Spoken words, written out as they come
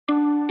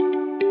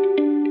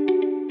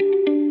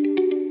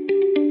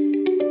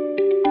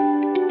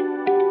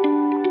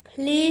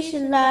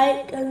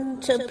like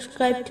and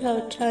subscribe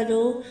to our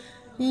channel.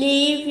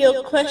 Leave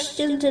your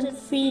questions and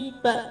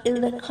feedback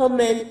in the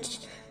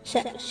comments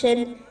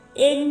section.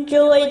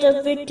 Enjoy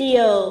the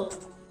video.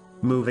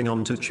 Moving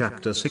on to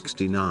chapter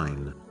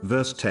 69,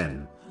 verse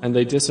 10. And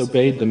they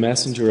disobeyed the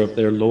messenger of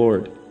their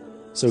Lord,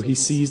 so he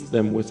seized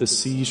them with a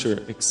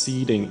seizure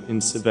exceeding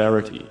in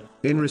severity.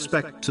 In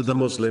respect to the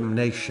Muslim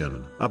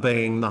nation,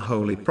 obeying the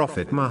Holy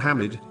Prophet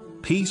Muhammad,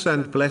 peace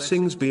and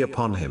blessings be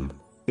upon him,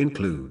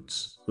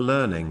 includes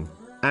learning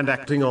and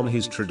acting on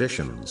his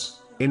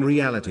traditions. In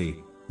reality,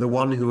 the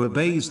one who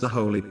obeys the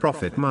Holy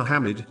Prophet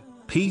Muhammad,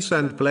 peace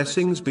and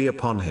blessings be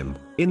upon him,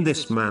 in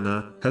this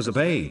manner, has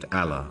obeyed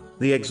Allah,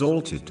 the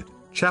Exalted.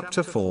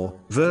 Chapter 4,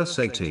 verse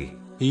 80.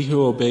 He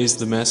who obeys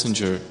the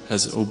messenger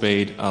has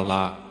obeyed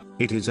Allah.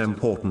 It is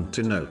important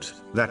to note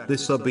that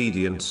this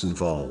obedience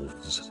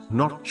involves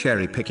not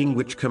cherry-picking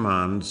which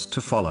commands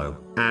to follow,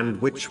 and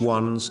which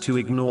ones to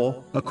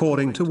ignore,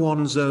 according to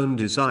one's own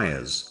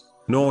desires.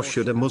 Nor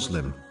should a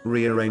Muslim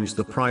rearrange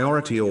the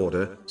priority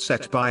order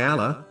set by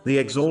Allah, the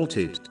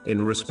Exalted,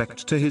 in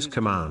respect to his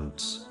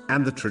commands,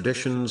 and the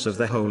traditions of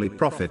the Holy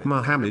Prophet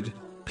Muhammad,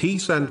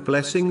 peace and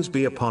blessings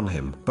be upon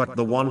him. But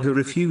the one who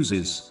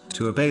refuses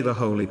to obey the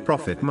Holy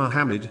Prophet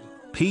Muhammad,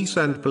 peace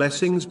and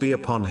blessings be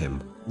upon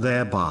him,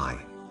 thereby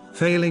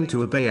failing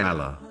to obey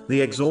Allah, the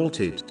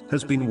Exalted,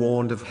 has been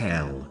warned of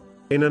hell.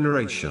 In a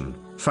narration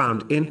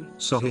found in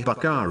Sahih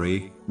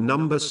Bukhari,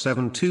 number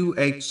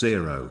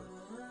 7280.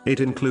 It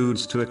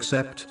includes to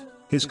accept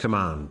his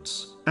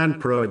commands and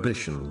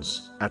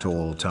prohibitions at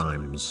all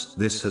times.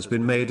 This has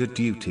been made a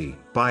duty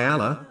by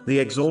Allah, the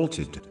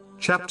Exalted.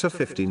 Chapter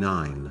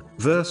 59,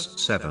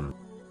 verse 7.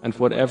 And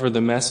whatever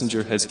the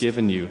messenger has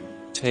given you,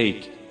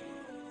 take,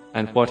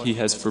 and what he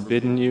has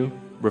forbidden you,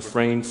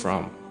 refrain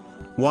from.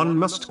 One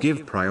must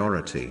give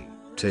priority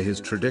to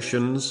his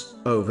traditions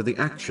over the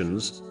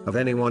actions of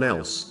anyone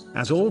else,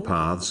 as all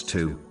paths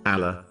to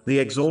Allah, the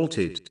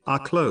Exalted, are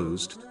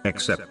closed,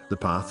 except the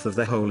path of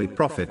the Holy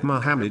Prophet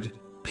Muhammad,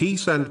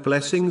 peace and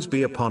blessings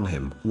be upon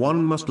him.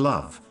 One must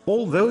love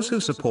all those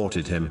who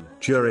supported him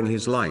during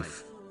his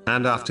life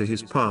and after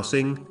his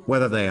passing,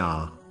 whether they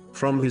are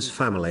from his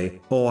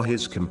family or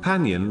his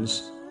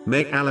companions.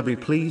 May Allah be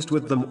pleased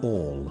with them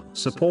all.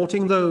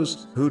 Supporting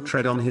those who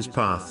tread on his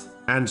path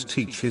and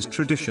teach his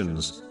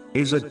traditions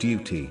is a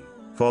duty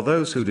for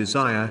those who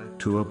desire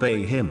to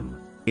obey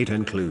him. It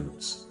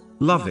includes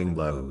loving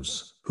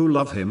those who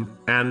love him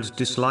and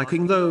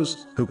disliking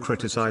those who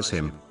criticize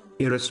him,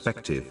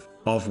 irrespective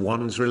of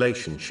one's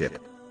relationship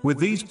with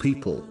these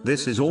people.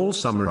 This is all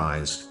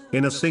summarized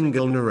in a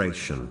single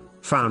narration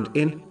found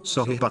in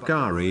Sahih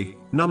Bukhari,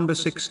 number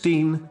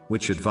 16,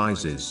 which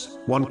advises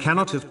one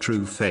cannot have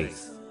true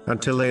faith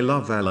until they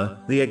love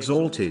Allah, the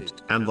Exalted,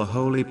 and the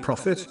Holy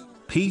Prophet,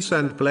 peace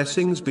and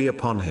blessings be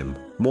upon him,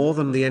 more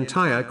than the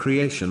entire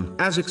creation.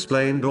 As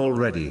explained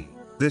already,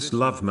 this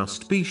love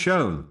must be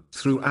shown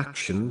through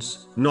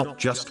actions, not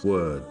just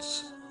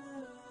words.